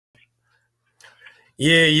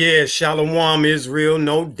Yeah. Shalom, Israel,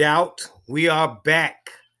 no doubt. We are back.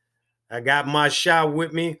 I got my shot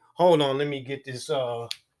with me. Hold on, let me get this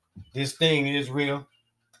thing, Israel.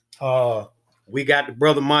 Uh we got the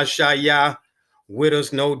brother Mashayah with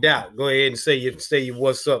us, no doubt. Go ahead and say your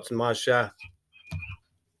what's up, Masha.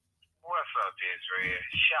 What's up, Israel?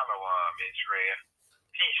 Shalom, Israel.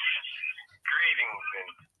 Peace, greetings, and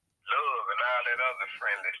love, and all that other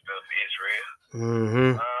friendly stuff, Israel.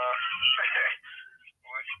 Mm-hmm.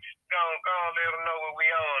 Go on, let them know what we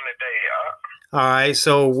on today, y'all. All right,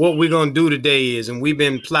 so what we're gonna do today is, and we've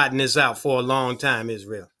been plotting this out for a long time,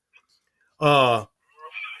 Israel.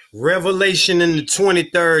 Revelation in the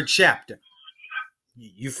 23rd chapter.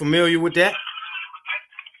 You familiar with that?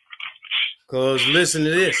 Because listen to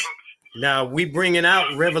this. Now, we bringing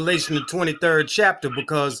out Revelation the 23rd chapter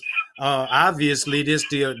because obviously this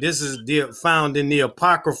is found in the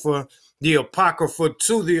Apocrypha to the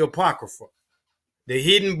Apocrypha. The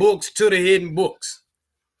hidden books to the hidden books.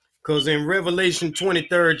 Because in Revelation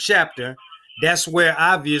 23rd chapter, that's where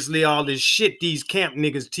obviously all this shit these camp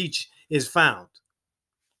niggas teach is found.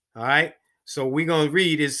 All right? So we're going to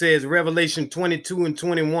read. It says Revelation 22 and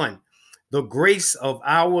 21. The grace of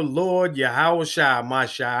our Lord Yahushua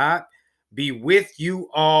Mashiach be with you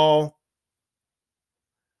all.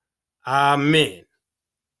 Amen.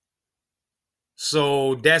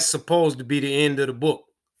 So that's supposed to be the end of the book.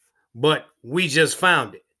 But we just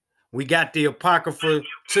found it. We got the Apocrypha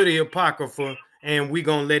to the Apocrypha, and we're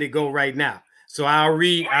going to let it go right now. So I'll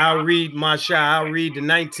read Masha, I'll read the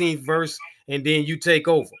 19th verse, and then you take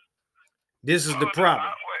over. This is the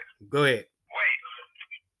problem. Go ahead. Wait,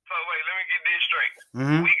 let me get this straight.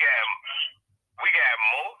 Mm-hmm. We got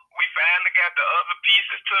more. We finally got the other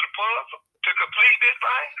pieces to the puzzle to complete this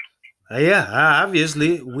thing. Yeah,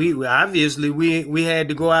 obviously we had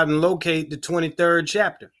to go out and locate the 23rd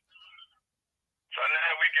chapter. So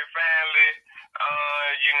now we can finally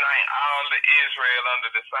unite all of Israel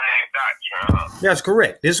under the same doctrine. Huh? That's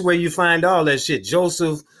correct. This is where you find all that shit.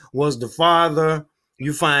 Joseph was the father.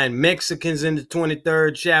 You find Mexicans in the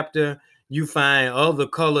 23rd chapter. You find other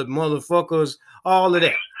colored motherfuckers. All of that.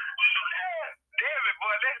 Damn it,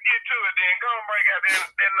 boy. Let's get to it then. Go and break out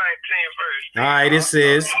that 19th verse. All right,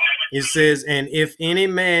 it says, and if any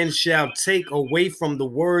man shall take away from the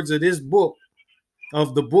words of this book,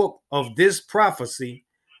 of the book of this prophecy,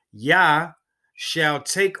 Yah shall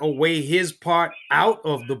take away his part out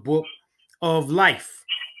of the book of life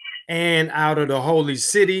and out of the holy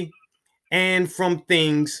city and from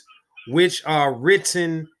things which are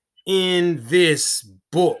written in this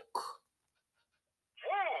book. So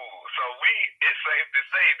it's safe to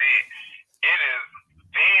say that it is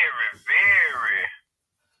very, very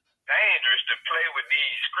dangerous to play with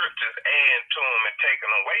these scriptures, add to them and take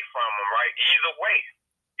them away from them, right? Either way,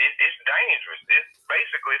 it's dangerous. It's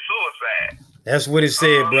basically suicide. That's what it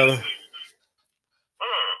said, brother.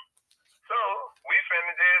 So we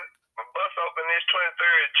finna just bust open this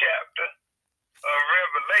 23rd chapter of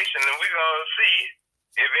Revelation, and we're gonna see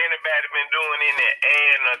if anybody been doing any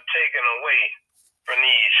adding or taking away from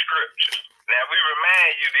these scriptures. Now we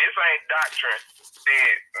remind you, this ain't doctrine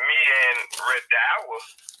that me and Redawa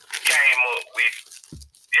came up with.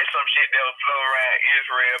 It's some shit that was floating around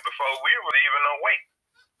Israel before we were even awake.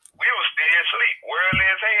 We was still asleep, worldly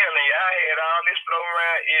as hell, and y'all had all this floating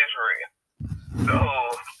around Israel. So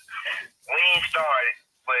we ain't started,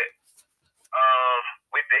 but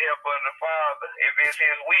with the help of the Father, if it's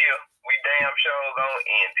His will, we damn sure gonna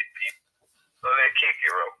end it, people. So let's kick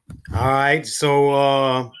it, bro. All right,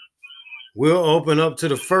 so we'll open up to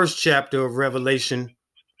the first chapter of Revelation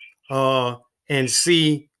and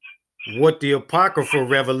see what the Apocryphal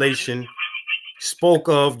Revelation spoke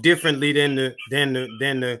of differently than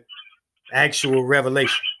the actual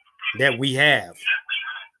revelation that we have.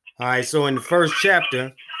 All right, so in the first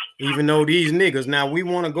chapter, even though these niggas, now we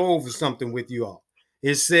want to go over something with you all.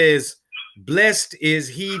 It says, blessed is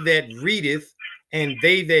he that readeth and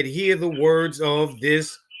they that hear the words of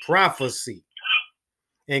this prophecy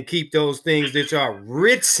and keep those things that are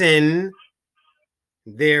written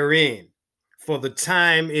therein, for the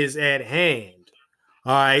time is at hand.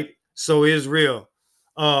 All right, so Israel,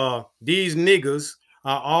 these niggas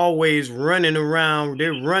are always running around.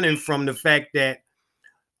 They're running from the fact that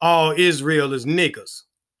all Israel is niggas.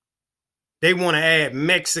 They want to add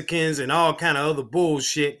Mexicans and all kind of other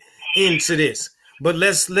bullshit into this. But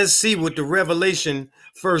let's see what the Revelation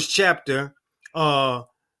first chapter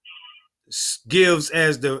gives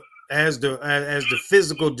as the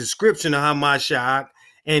physical description of Hamashiach,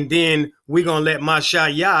 and then we're gonna let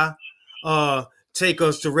Mashiach take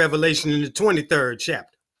us to Revelation in the 23rd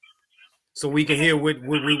chapter. so we can hear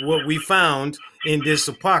what we found in this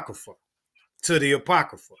Apocrypha, to the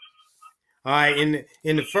Apocrypha. All right, in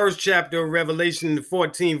the first chapter of Revelation, in the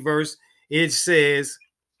 14th verse, it says,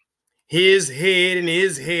 his head and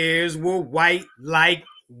his hairs were white like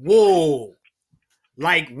wool.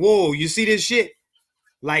 Like wool. You see this shit?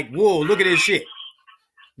 Like wool. Look at this shit.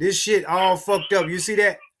 This shit all fucked up. You see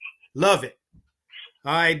that? Love it.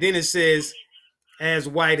 All right, then it says, as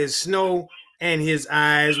white as snow, and his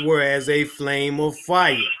eyes were as a flame of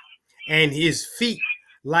fire, and his feet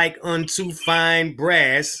like unto fine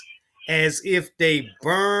brass, as if they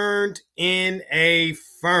burned in a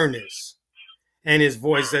furnace, and his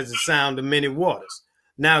voice as the sound of many waters.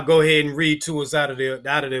 Now go ahead and read to us out of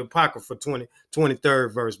the Apocrypha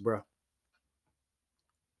 23rd verse, bro.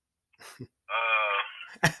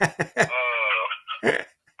 Let me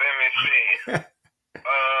see.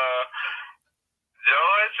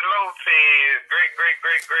 George Lopez, great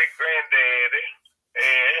granddaddy,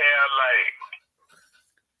 had like,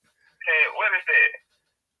 what is that?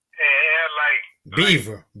 Had like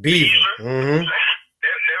Beaver. That Mm-hmm. was a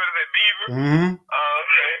beaver. Mm-hmm.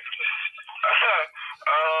 Okay.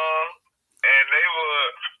 And they were.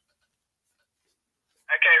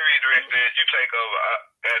 I can't read the rest of it. You take over.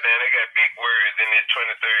 And then they got big words in this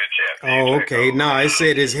 23rd chapter. Oh, okay. No, it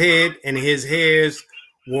said his head and his hairs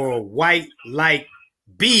were white like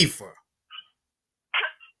beaver,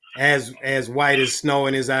 as white as snow,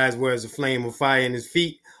 and his eyes were as a flame of fire, and his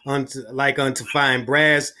feet like unto fine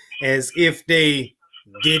brass, as if they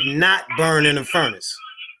did not burn in a furnace.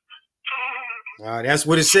 That's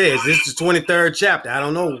what it says. This is the 23rd chapter. I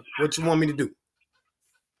don't know what you want me to do. I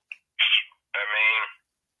mean,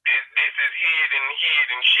 this is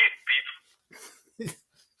hidden shit, people.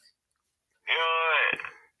 You know,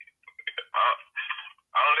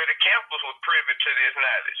 only the campers were privy to this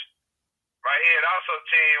knowledge. Right here, it also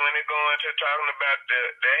tell you when they go into talking about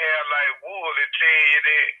the hair like wool, it tell you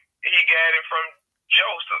that he got it from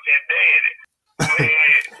Joseph, his daddy, who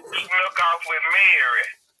had snuck off with Mary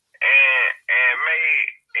and made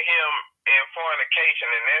him in fornication,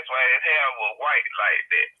 and that's why his hair was white like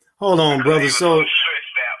that. Hold on, brother. So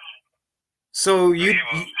you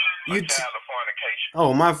child of fornication.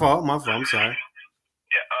 Oh, my fault. I'm sorry.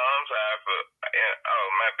 Yeah, I'm sorry for. Oh,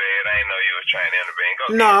 my bad. I didn't know you were trying to intervene.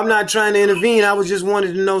 Go no, ahead. I'm not trying to intervene. I was just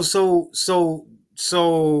wanted to know. So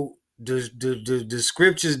the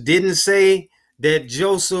scriptures didn't say that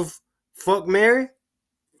Joseph fucked Mary. I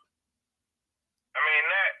mean,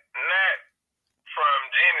 not from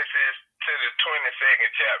Genesis to the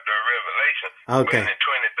 22nd chapter of Revelation. Okay. But in the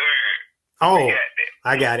 23rd. Oh,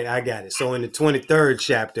 I got it. So in the 23rd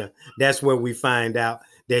chapter, that's where we find out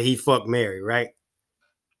that he fucked Mary, right?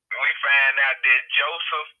 We find out that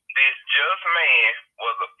Joseph, this just man,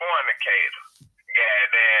 was a fornicator.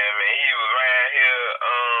 Goddamn, and he was around here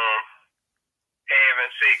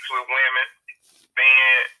having sex with women,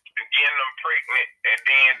 then getting them pregnant, and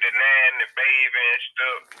then denying the baby and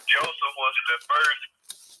stuff. Joseph was the first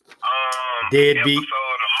deadbeat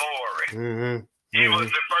episode of Maury. Mm-hmm. He was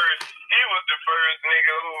the first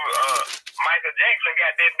nigga who Michael Jackson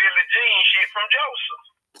got that Billie Jean shit from Joseph.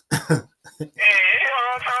 Yeah, you know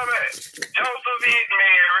what I'm talking about? Joseph hit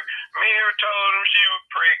Mary. Mary told him she was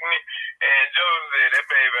pregnant, and Joseph said, that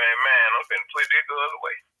baby ain't mine. I'm finna put this girl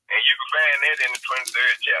away. And you can find that in the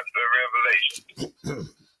 23rd chapter of Revelation.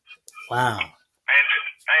 Wow.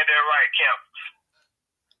 Ain't that right, Campus?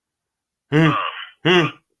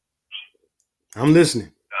 I'm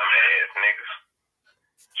listening. Dumbass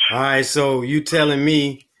niggas. All right, so you telling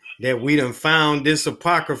me that we done found this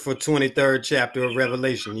Apocrypha 23rd chapter of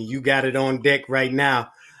Revelation. You got it on deck right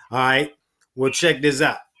now. All right, well, check this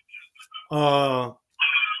out.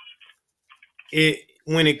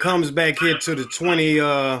 When it comes back here to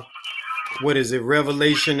the what is it,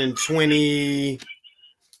 Revelation in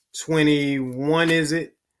 20:21, is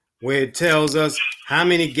it? Where it tells us how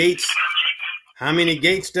many gates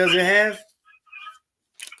does it have?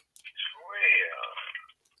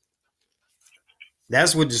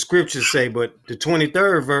 That's what the scriptures say, but the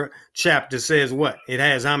 23rd chapter says what? It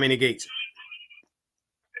has how many gates?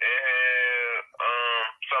 It has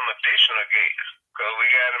some additional gates, because we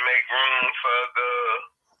got to make room for the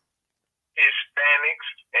Hispanics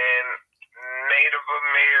and Native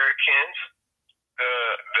Americans,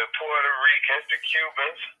 the Puerto Ricans, the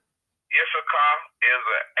Cubans. Issachar is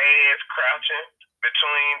an ass crouching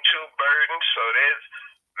between two burdens, so there's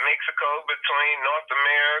Mexico between North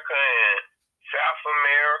America and South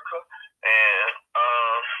America, and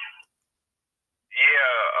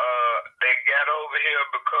they got over here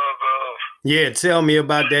because of. Yeah, tell me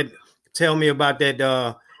about that. Tell me about that.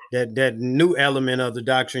 that new element of the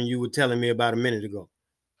doctrine you were telling me about a minute ago.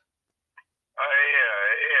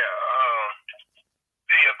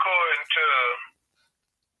 See, according to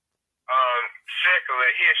secular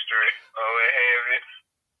history, or what have you,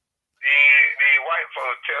 the white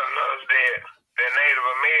folks telling us that the Native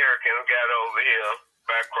Americans got over here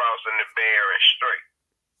by crossing the Bering Strait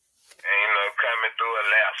and coming through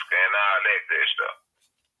Alaska and all that good stuff.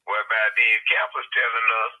 Whereby these campers telling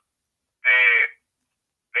us that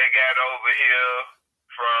they got over here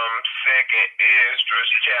from 2nd Esdras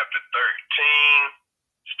chapter 13,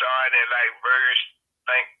 starting at like verse,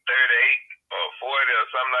 I think 38 or 40 or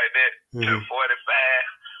something like that, to 45.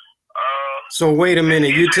 So wait a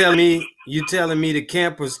minute, you telling me the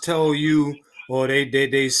campers told you, or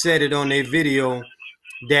they said it on their video,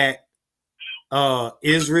 that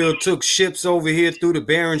Israel took ships over here through the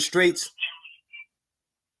Bering Straits?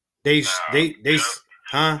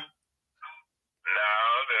 Huh? No,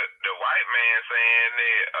 the white man saying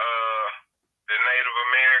that the Native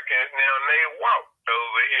Americans now they walked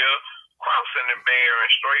over here crossing the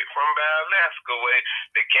Bering Strait from by Alaska way.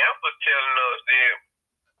 The campers telling us that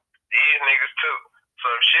these niggas took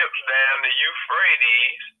some ships down the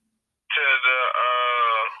Euphrates to the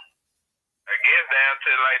I guess down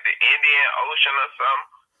to like the Indian Ocean or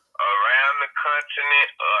something, around the continent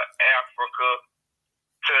of Africa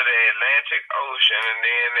to the Atlantic Ocean, and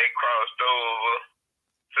then they crossed over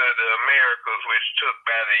to the Americas, which took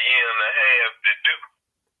about a year and a half to do.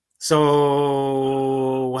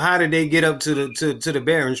 So how did they get up to the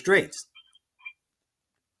Bering Straits?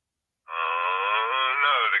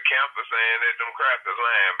 No, the camper saying that them crackers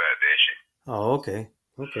lying about that shit. Oh, okay,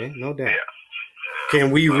 no doubt. Yeah.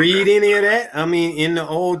 Can we read any of that? I mean, in the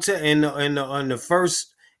old in the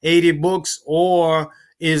first 80 books, or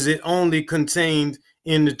is it only contained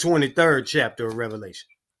in the 23rd chapter of Revelation?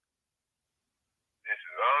 This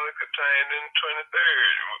is only contained in the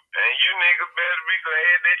 23rd, and you niggas better be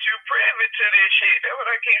glad that you privy to this shit. That's what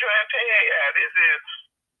I keep trying to tell y'all. This is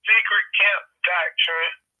secret camp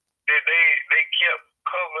doctrine that they kept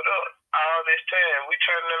covered up all this time. We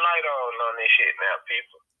turning the light on this shit now,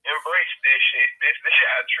 people. Embrace this shit. This is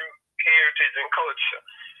our true heritage and culture.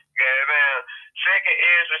 Goddamn, 2nd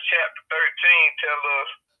Ezra chapter 13 tell us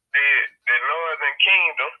that the northern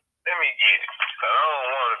kingdom, let me get it, cause I don't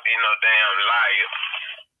want to be no damn liar.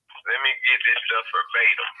 Let me get this stuff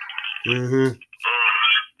verbatim.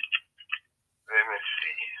 Let me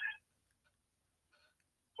see.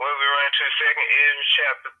 When we run to 2nd Ezra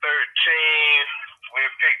chapter 13,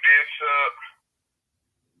 we'll pick this up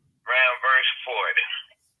around verse 40.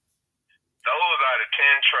 Those are the 10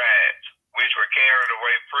 tribes which were carried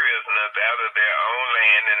away prisoners out of their own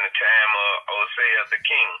land in the time of Hosea the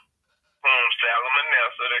king, whom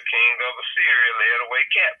Salmanasseh the king of Assyria led away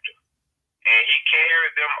captive. And he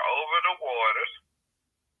carried them over the waters,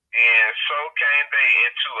 and so came they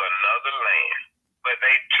into another land. But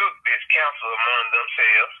they took this counsel among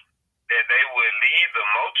themselves, that they would leave the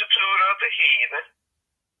multitude of the heathen,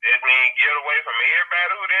 that means get away from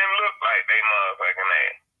everybody who didn't look like they motherfucking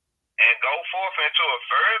ass, and go forth into a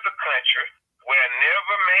further country where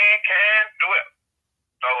never mankind dwelt.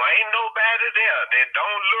 So ain't nobody there that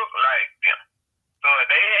don't look like them. So if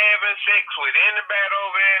they having sex with anybody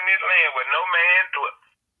over there in this land where no man dwelt,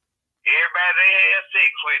 everybody they have sex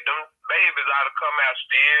with, them babies ought to come out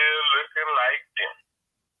still looking like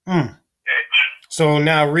them. Okay? So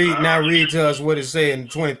now read to us what it say in the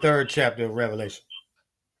 23rd chapter of Revelation.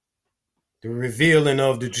 The revealing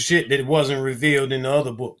of the shit that wasn't revealed in the other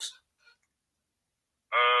books.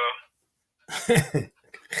 Wait a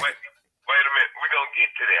minute. We're going to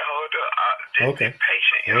get to that. Hold up. Just be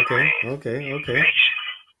patient. Okay. Patient.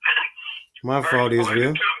 My fault,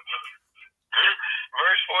 Israel.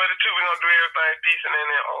 Verse 42, we're going to do everything decent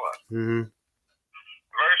and in order.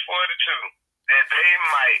 Verse 42, that they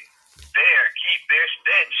might there keep their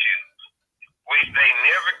statutes, which they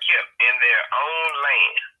never kept in their own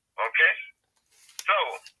land. Okay? So,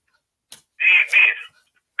 this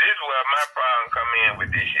is where my problem come in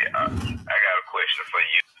with this shit. I got a question for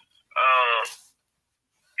you.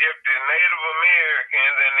 If the Native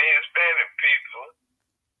Americans and the Hispanic people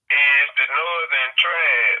is the northern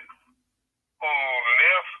tribe who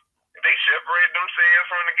left, they separate themselves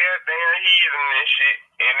from the goddamn heathen and shit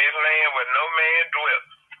in this land where no man dwelt,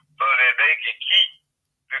 so that they can keep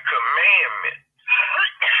the commandments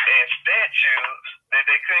and statutes that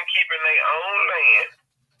they couldn't keep in their own land.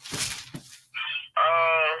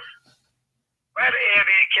 Why the hell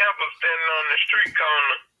these campers standing on the street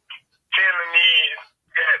corner telling these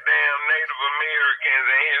goddamn Native Americans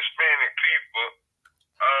and Hispanic people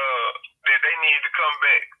that they need to come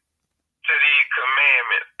back to these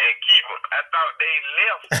commandments and thought they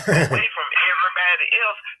left away from everybody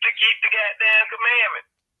else to keep the goddamn commandment.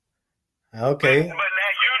 Okay. But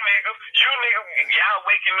now you niggas, y'all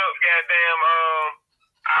waking up goddamn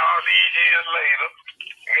all these years later,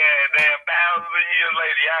 goddamn thousands of years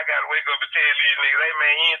later, y'all gotta wake up and tell these niggas, hey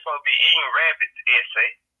man, you ain't supposed to be eating rabbits,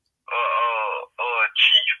 essay, or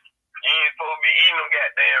chief. You ain't supposed to be eating them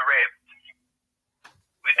goddamn rabbits.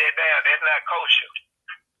 With that down, that's not kosher.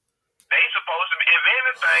 They supposed to be, if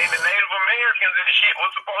anything, the Native Americans and shit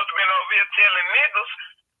was supposed to be over here telling niggas,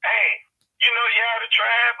 hey, you know y'all the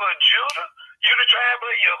tribe of Judah? You the tribe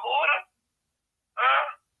of Yehuda?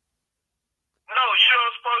 Huh? No, you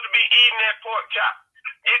don't supposed to be eating that pork chop.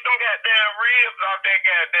 Get them goddamn ribs off that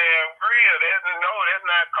goddamn grill. That's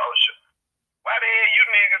not kosher. Why the hell you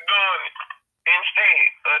niggas doing it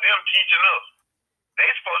instead of them teaching us?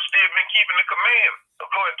 They supposed to still been keeping the commandments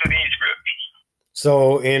according to these scriptures.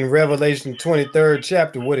 So in Revelation 23rd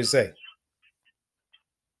chapter, what it say? They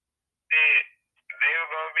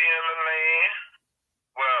were going to be in the land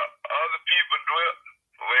where other people dwelt,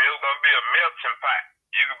 where it was going to be a melting pot.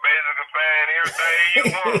 You can basically find everything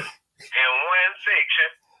you want in one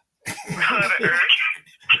section of the earth,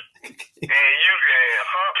 and you can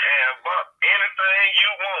hump and bump anything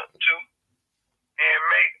you want to, and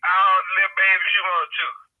make all the little babies you want to.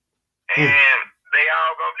 And they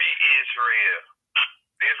all going to be Israel.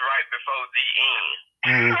 This right before the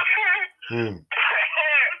end.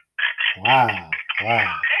 Wow.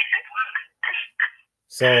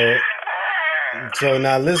 So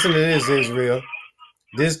now listen to this, Israel.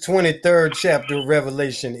 This 23rd chapter of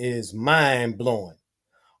Revelation is mind-blowing.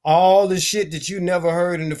 All the shit that you never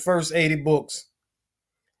heard in the first 80 books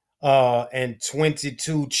and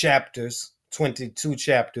 22 chapters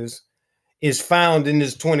is found in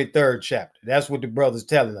this 23rd chapter. That's what the brother's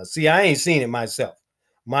telling us. See, I ain't seen it myself.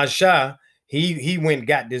 Masha, he went and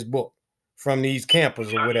got this book from these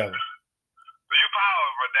campers or whatever. You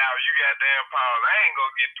powerful now. You goddamn power. I ain't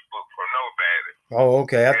gonna get the book from nobody. Oh,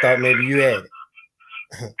 okay. I thought maybe you had it.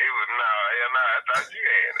 It was I thought you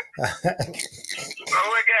had it. So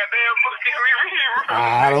what goddamn book did we read?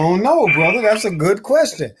 I don't know, brother. That's a good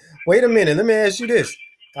question. Wait a minute. Let me ask you this.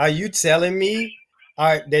 Are you telling me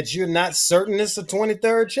that you're not certain it's a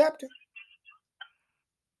 23rd chapter?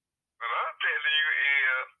 Well, I'm telling you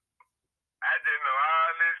is, I just know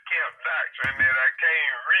all this camp doctrine that I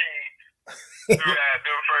can't read throughout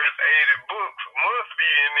the first 80 books must be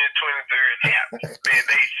in this 23rd chapter that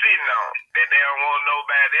they sitting on, that they don't want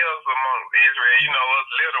nobody else among Israel. You know, us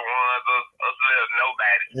little ones, us little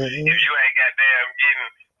nobody. If you ain't goddamn getting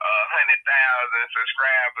 100,000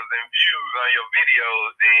 subscribers and views on your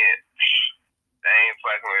videos, then they ain't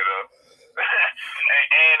fucking with us.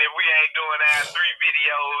 and if we ain't doing our 3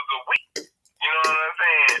 videos a week, you know what I'm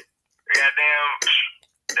saying? Goddamn,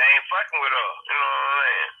 they ain't fucking with us. You know what I'm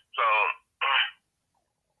saying? So,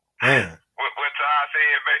 what I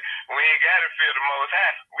said, we ain't got to fear the Most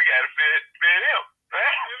High. We got to fear him.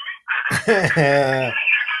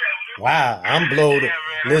 Wow, I'm blown.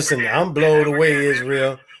 Listen, I'm blown away,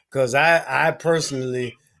 Israel, because I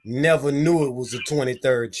personally never knew it was the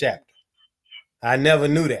 23rd chapter. I never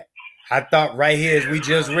knew that. I thought right here, as we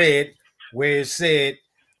just read, where it said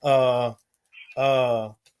in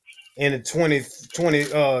the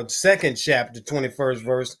 22nd chapter, 21st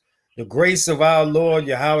verse, the grace of our Lord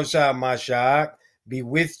Yahushua Mashiach be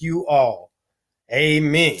with you all.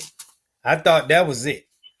 Amen. I thought that was it.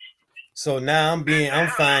 So now I'm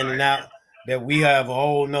finding out that we have a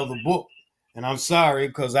whole nother book. And I'm sorry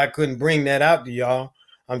because I couldn't bring that out to y'all.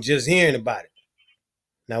 I'm just hearing about it.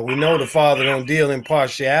 Now we know the Father don't deal in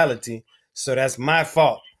partiality, so that's my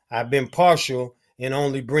fault. I've been partial in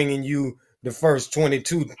only bringing you the first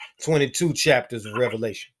 22 chapters of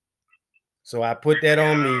Revelation. So I put that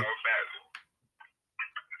on me. We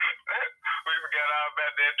forgot all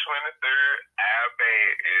about that 23rd. Our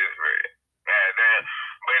bad, Israel.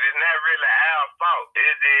 But it's not really our fault.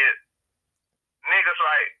 It's just niggas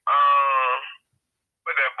like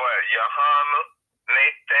what that boy Johanna,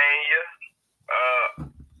 Nathaniel,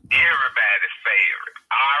 everybody's favorite.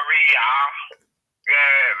 Aria.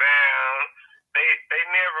 Goddamn. They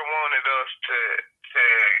never wanted us to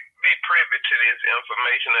be privy to this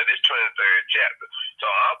information of this 23rd chapter. So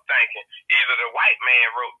I'm thinking either the white man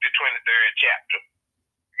wrote the 23rd chapter,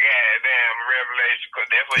 goddamn Revelation, because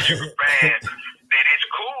that's where you can find that it's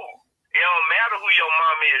cool. It don't matter who your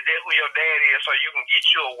mom is, that's who your dad is, so you can get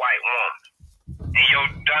you a white woman. And your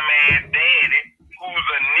dumbass daddy, who's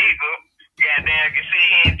a nigga, goddamn can sit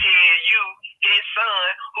here and tell you, his son,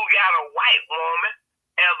 who got a white woman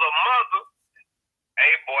as a mother,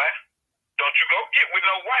 hey boy, don't you go get with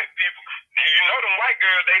no white people. You know them white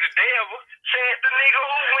girls, they the devil. Say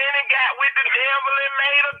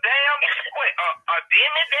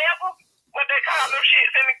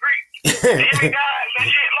Three gods and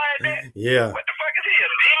shit like that. Yeah. What the fuck is he, a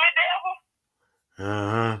demon devil?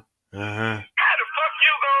 How the fuck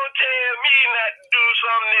you gonna tell me not to do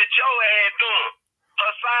something that your ass doing?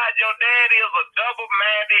 Besides, your daddy is a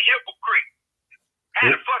double-minded hypocrite.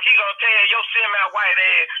 How the fuck he gonna tell your semi-white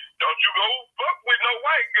ass, don't you go fuck with no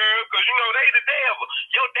white girl, cause you know they the devil.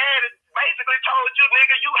 Your daddy basically told you,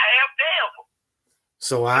 nigga, you half devil.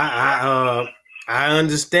 So I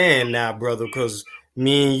understand now, brother, because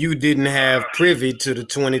me and you didn't have privy to the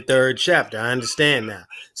 23rd chapter. I understand now.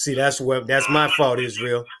 See, that's my fault,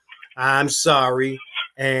 Israel. I'm sorry,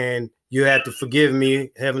 and you have to forgive me,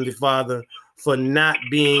 Heavenly Father, for not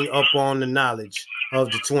being up on the knowledge of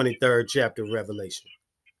the 23rd chapter of Revelation.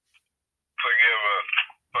 Forgive us,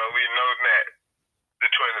 but we know that the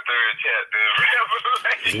 23rd chapter of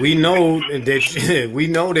Revelation. We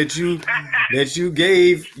know that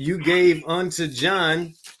you gave unto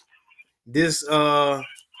John this.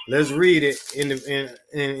 Let's read it in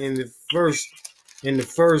the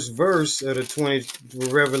first verse of the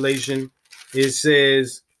 20th Revelation. It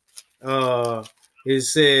says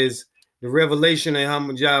the revelation of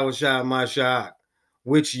Yahweh Mashiach,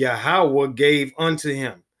 which Yahweh gave unto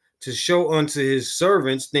him, to show unto his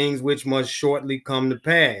servants things which must shortly come to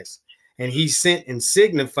pass. And he sent and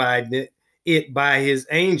signified it by his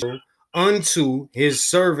angel unto his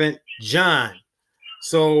servant John.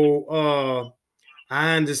 So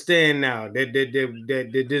I understand now that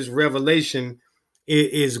this revelation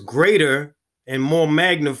is greater and more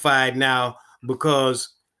magnified now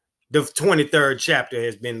because the 23rd chapter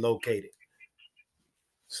has been located.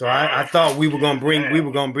 So I thought we were gonna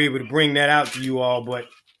be able to bring that out to you all, but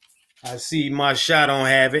I see my shot don't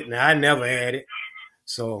have it, and I never had it.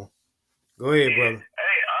 So go ahead, brother.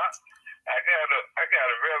 Hey, I got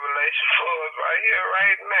a revelation for us right here,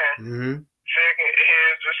 right now. Second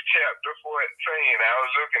Ezra chapter 14. I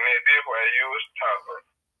was looking at this while you was talking.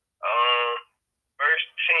 Verse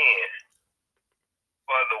 10.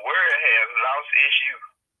 For the word has lost issue,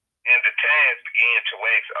 and the times begin to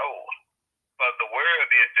wax old. For the world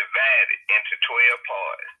is divided into 12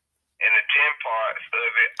 parts, and the 10 parts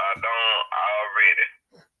of it are done already,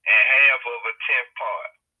 and half of a 10th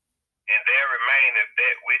part. And there remaineth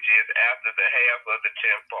that which is after the half of the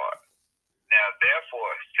 10th part. Now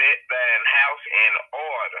therefore set thine house in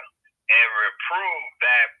order, and reprove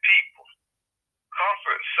thy people.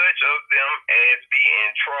 Comfort such of them as be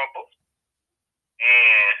in trouble,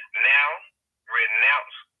 and now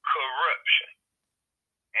renounce corruption.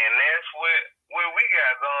 And that's what we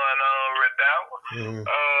got going on, Redoubt.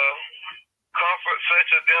 Comfort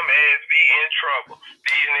such of them as be in trouble.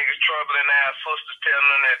 These niggas troubling our sisters,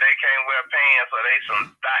 telling them that they can't wear pants or they some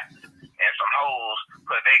thoughts and some hoes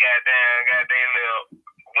because they got their little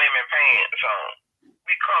women pants on.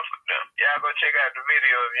 We comfort them. Y'all go check out the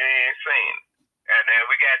video if you ain't seen it. And then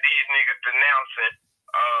we got these niggas denouncing,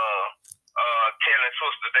 telling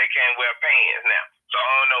sisters they can't wear pants now. So I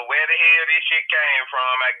don't know where the hell this shit came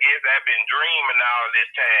from. I guess I've been dreaming all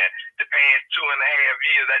this time. The past 2.5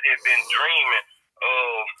 years, I just been dreaming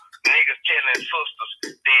of niggas telling sisters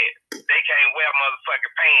that they can't wear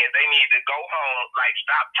motherfucking pants. They need to go home. Like,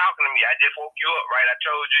 stop talking to me. I just woke you up, right? I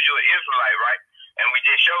told you you're an Israelite, right? And we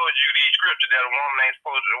just showed you these scriptures that a woman ain't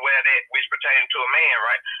supposed to wear that which pertains to a man,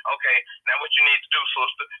 right? Okay, now what you need to do,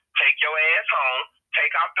 sister, take your ass home,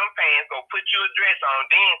 take off them pants, go put you a dress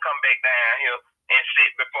on, then come back down here and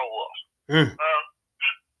sit before us.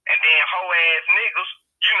 And then hoe ass niggas,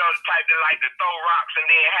 you know, the type that like to throw rocks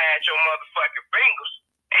and then hide your motherfucking fingers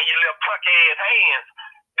and your little punk ass hands.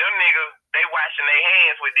 Them niggas, they washing their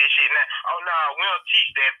hands with this shit now. Oh no, we don't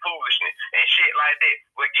teach that foolishness and shit like that.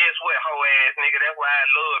 But guess what, hoe ass nigga? That's why I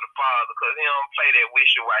love the father, because he don't play that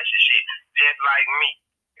wishy-washy shit. Just like me.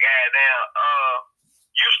 Goddamn,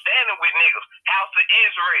 you standing with niggas. House of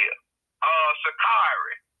Israel,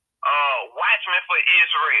 Sakari, Watchmen for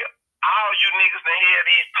Israel. All you niggas that hear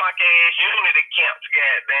these punk ass unity camps,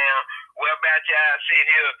 goddamn. Well, about y'all sit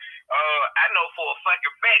here. I know for a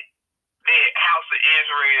fucking fact that House of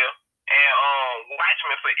Israel and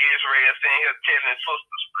Watchmen for Israel sitting here telling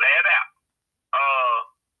sisters flat out,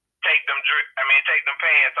 take them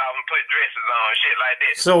pants off and put dresses on, shit like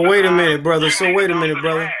that. So wait a minute, brother. So wait a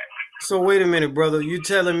minute, brother. You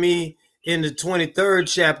telling me in the 23rd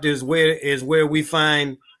chapter is where we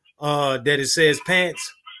find that it says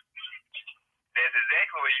pants? That's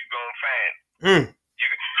exactly where you gonna find it.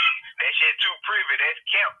 That shit too privy. That's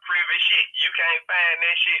camp privy shit. You can't find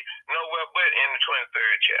that shit nowhere but in the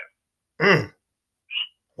 23rd chapter.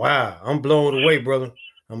 Wow, I'm blown away, brother.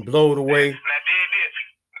 I'm blown away. Now did this.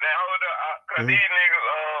 Now hold up, cause these niggas,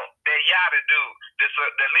 that Yada dude,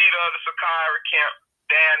 the leader of the Sakari camp,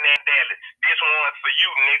 down there in Dallas. This one's for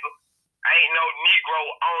you, nigga. I ain't no Negro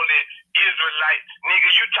only Israelite. Nigga,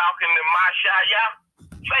 you talking to Mashaya?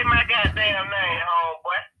 Say my goddamn name,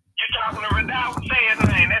 homeboy. You talking to Radal? Say his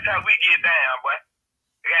name. That's how we get down, boy.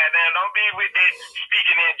 Goddamn, don't be with that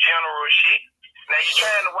speaking in general shit. Now you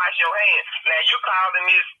trying to wash your hands. Now you calling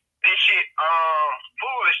this shit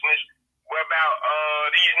foolishness about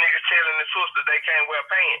these niggas telling the sisters they can't wear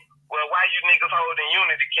pants. Well, why you niggas holding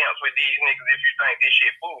unity camps with these niggas if you think this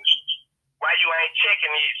shit foolishness? Why you ain't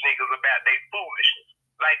checking these niggas about their foolishness?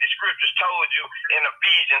 Like the scriptures told you in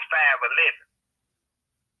Ephesians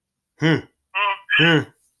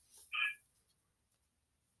 5:11.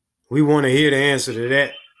 We want to hear the answer to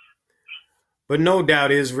that. But no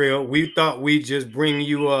doubt, Israel, we thought we'd just bring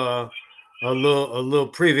you a little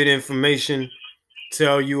private information,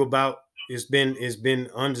 tell you about it's been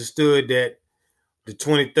understood that the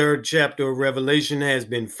 23rd chapter of Revelation has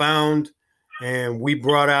been found, and we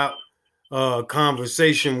brought out a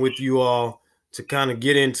conversation with you all to kind of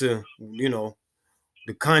get into,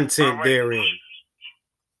 the content therein.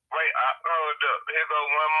 Wait, hold up. Here go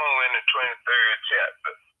one more in the 23rd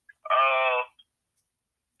chapter.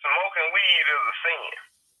 Smoking weed is a sin.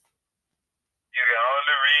 You can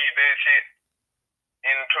only read that shit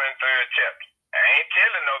in the 23rd chapter. I ain't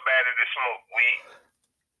telling nobody to smoke weed.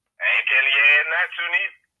 I ain't telling your ass not to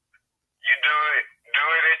neither. You do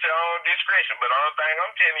it at your own discretion. But the only thing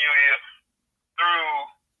I'm telling you is through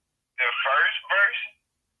the first verse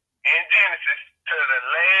in Genesis to the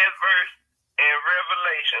last verse in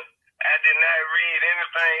Revelation, I did not read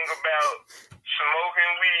anything about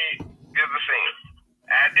smoking weed is a sin.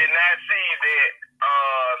 I did not see that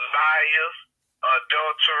liars,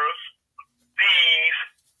 adulterers, thieves,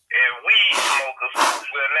 and weed smokers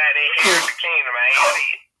will not inherit the kingdom. I ain't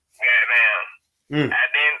see it. Goddamn. I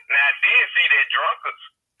did see that drunkards,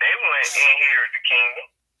 they wouldn't inherit the kingdom.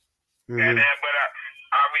 Goddamn, but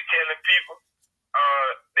are we telling people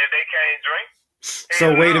that they can't drink?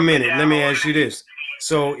 So wait a minute, let me ask you this.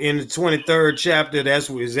 So in the 23rd chapter,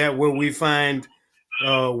 is that where we find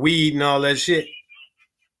weed and all that shit?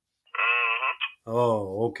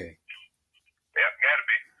 Oh, okay. Yep, gotta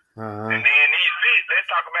be. Uh-huh. And then these feasts, let's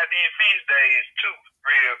talk about these feast days too,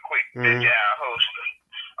 real quick. That y'all hosting.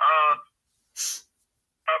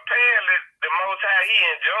 Apparently, the Most High, he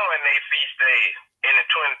enjoying their feast days in the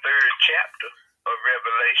 23rd chapter of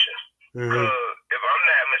Revelation. Because if I'm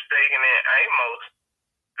not mistaken, in Amos,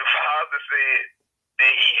 the Father said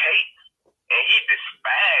that he hates and he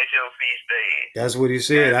despises your feast days. That's what he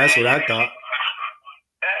said. That's what I thought.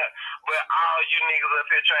 But all you niggas up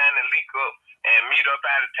here trying to leak up and meet up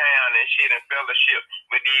out of town and shit and fellowship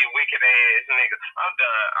with these wicked ass niggas. I'm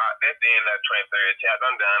done. That's the end of the 23rd chapter.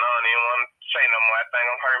 I'm done. I don't even want to say no more. I think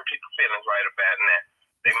I'm hurting people's feelings right about now.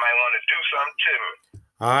 They might want to do something to me.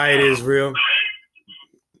 All right, Israel.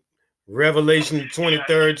 Revelation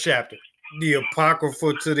 23rd chapter. The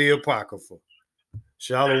Apocrypha to the Apocrypha.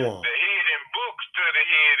 Shalom. The hidden books to the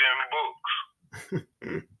hidden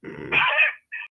books.